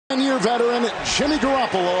10-year veteran Jimmy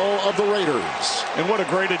Garoppolo of the Raiders. And what a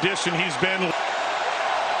great addition he's been.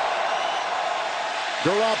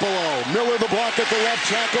 Garoppolo, Miller the block at the left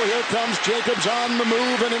tackle. Here comes Jacobs on the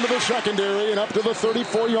move and into the secondary and up to the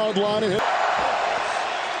 34-yard line. And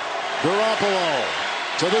Garoppolo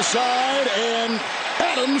to the side, and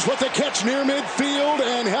Adams with the catch near midfield,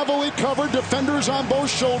 and heavily covered defenders on both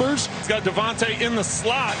shoulders. He's got Devontae in the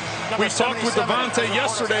slot. We talked with Devontae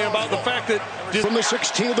yesterday about the fact that from the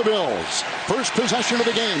 16 of the Bills. First possession of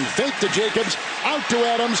the game. Fake to Jacobs. Out to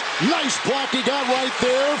Adams. Nice block he got right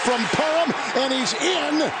there from Parham. And he's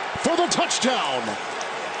in for the touchdown.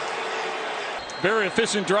 Very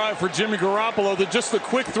efficient drive for Jimmy Garoppolo. Just the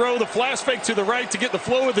quick throw, the flash fake to the right to get the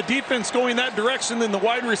flow of the defense going that direction. Then the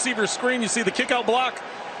wide receiver screen. You see the kick out block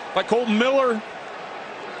by Colton Miller.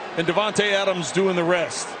 And Devontae Adams doing the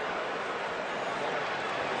rest.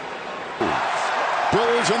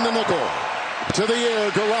 Bills in the nickel. To the air,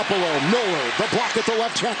 Garoppolo, Miller, the block at the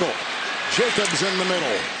left tackle. Jacobs in the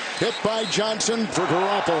middle. Hit by Johnson for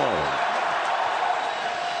Garoppolo.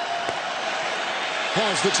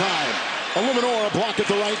 Has the time. Illuminor, block at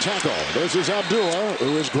the right tackle. This is Abdullah,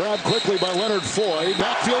 who is grabbed quickly by Leonard Floyd.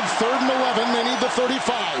 Backfield 3rd and 11. They need the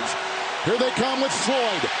 35. Here they come with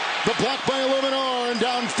Floyd. The block by Illuminor, and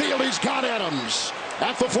downfield he's got Adams.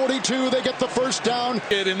 At the 42, they get the first down.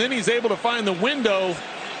 And then he's able to find the window,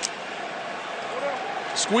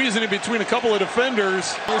 squeezing it between a couple of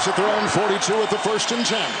defenders. Here's a throw on 42 at the 1st and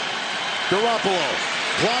 10.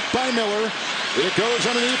 Garoppolo, blocked by Miller. It goes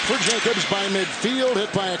underneath for Jacobs by midfield,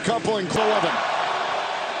 hit by a couple and 11.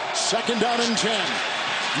 2nd down and 10.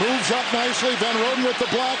 Moves up nicely. Van Roden with the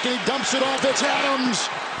block, and he dumps it off. It's Adams.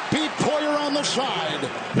 Beat Poyer on the side.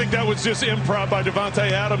 I think that was just improv by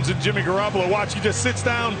Devontae Adams and Jimmy Garoppolo. Watch, he just sits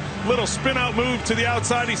down, little spin out move to the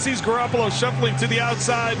outside. He sees Garoppolo shuffling to the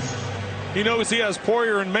outside. He knows he has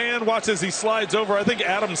Poyer and man. Watch as he slides over. I think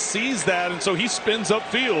Adams sees that, and so he spins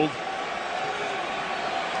upfield.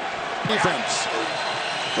 Defense.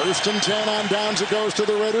 1st and 10 on downs. It goes to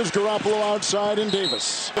the Raiders. Garoppolo outside and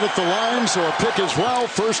Davis at the line, so a pick as well.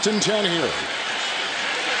 1st and 10 here.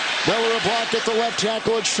 Miller a block at the left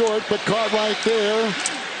tackle. It's short, but caught right there.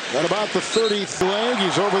 At about the 30th leg,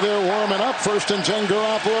 he's over there warming up. 1st and 10,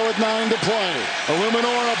 Garoppolo at 9 to play.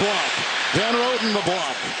 Illuminor a block. Van Roden the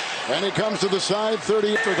block. And he comes to the side,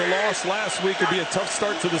 30. For the loss last week, would be a tough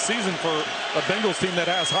start to the season for a Bengals team that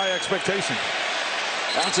has high expectation.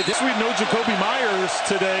 That's a sweet no Jacoby Myers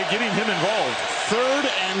today, getting him involved. 3rd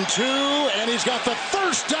and 2, and he's got the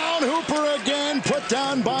 1st down. Hooper again, put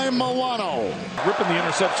down by Milano. Ripping the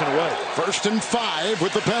interception away. 1st and 5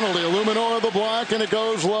 with the penalty. Illuminor the block, and it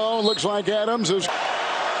goes low. Looks like Adams is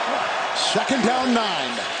 2nd down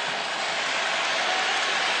 9.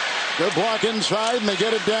 Good block inside, and they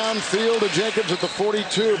get it downfield to Jacobs at the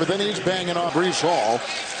 42, but then he's banging off Breece Hall.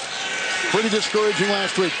 Pretty discouraging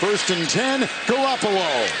last week. 1st and 10,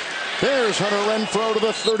 Garoppolo. There's Hunter Renfrow to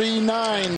the 39.